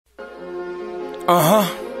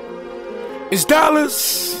It's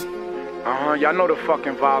dollars. Y'all know the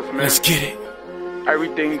fucking vibes, man. Let's get it.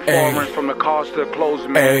 Everything foreign from the cars to the clothes,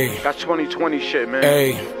 man. Ay. That's 2020 shit, man.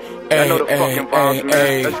 Y'all know the fucking vibes,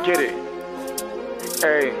 man. Let's get it.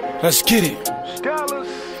 Ay. Let's get it. Dollars.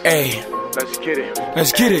 Ay. Let's get it.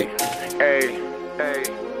 Let's get it. Ay. Ay.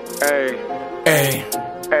 Ay. Ay.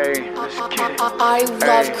 Ay. Let's get it. I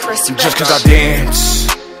love Chris. Just cause I dance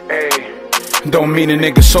Ay. don't mean a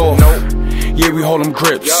nigga soft. Nope. Yeah, we hold them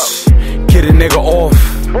grips. Get a nigga off.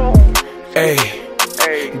 Boom. Ay.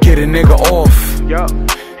 Ay. Get a nigga off. Yup.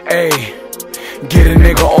 Ay. Get a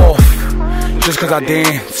nigga off. Just cause I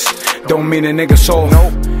dance don't mean a nigga soft.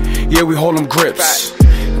 Nope. Yeah, we hold them grips.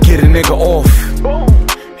 Get a nigga off. Boom.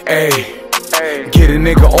 Ay. Ay. Get a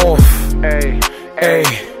nigga off. Ay. Ay.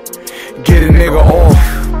 Get a nigga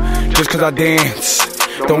off. Just cause I dance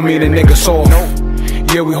don't mean a nigga soft.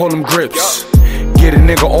 Nope. Yeah, we hold them grips. Get a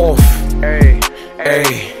nigga off. Ay.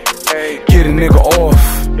 Ay. Ay. Get a nigga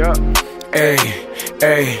off. Yup. Ay.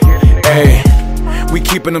 Ay. Ay. We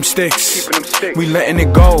keeping them sticks. Keeping them sticks. We letting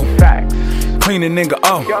it go. Facts. Clean a nigga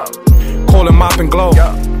up. Yup. Call him mop and glow.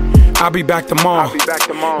 Yup. I'll be back tomorrow. I'll be back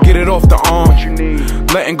tomorrow. Get it off the arm. What you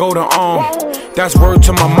need? Letting go the arm. Whoa. That's word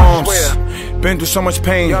to my moms. Swear. Been through so much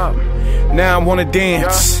pain. Yup. Now I wanna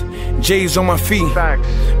dance. J's on my feet. Facts.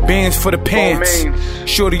 Bands for the pants. mains.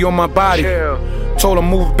 Shorty on my body. Chill. Told her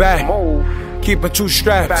move back. Move. Keeping two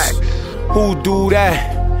straps. Facts. Who do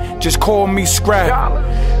that? Just call me Scrap.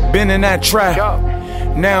 Dollars. Been in that trap.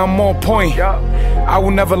 Yup. Now I'm on point. Yup. I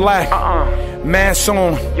will never lack. Mask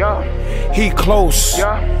on. Yup. He close. Yup.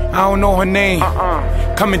 I don't know her name.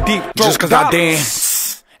 Coming deep just cause I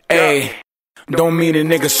dance. Ayy. Don't mean a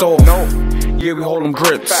nigga soft. Nope. Yeah, we hold them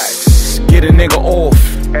grips. Facts. Get a nigga off.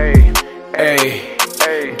 Ay. Ayy.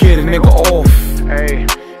 Ay. Get a nigga off. Ay.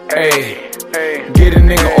 Ayy. Ay. Get a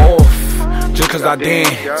nigga off. Just cause I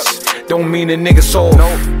dance don't mean a nigga soft.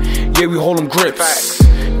 Nope. Yeah, we hold them grips. Facts.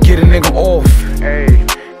 Get a nigga off. Ay.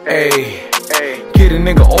 Ayy. Ay. Get a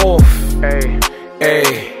nigga off. Ay.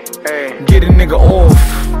 Ayy. Ay. Get a nigga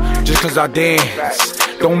off. Just cause I dance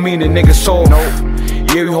don't mean a nigga soft. Nope.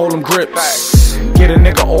 Yeah, we hold them grips. Get a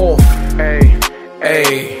nigga off. Ay.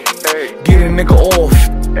 Ayy. Ay. Get a nigga off.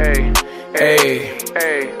 Ay. Ayy.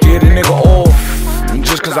 Ay. Get a nigga off.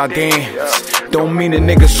 Just cause I dance don't mean a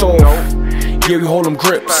nigga soft. Yeah, we hold them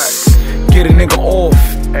grips. Get a nigga off.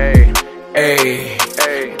 Ay. Ayy.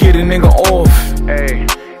 Ay. Get a nigga off. Ay.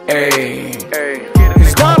 Ayy. Ay.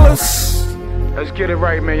 It's dollars. Let's get it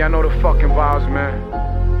right, man. Y'all know the fucking vibes, man.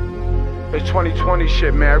 It's 2020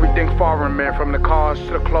 shit, man. Everything foreign, man. From the cars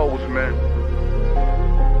to the clothes, man.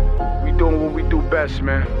 We doing what we do best,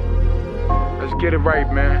 man. Let's get it right,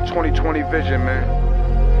 man. 2020 vision,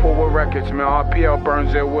 man. Forward Records, man. RPL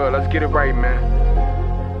burns their will. Let's get it right, man.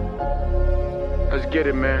 Let's get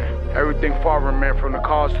it, man. Everything foreign, man. From the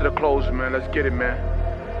cars to the clothes, man. Let's get it, man.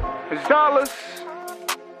 It's dollars.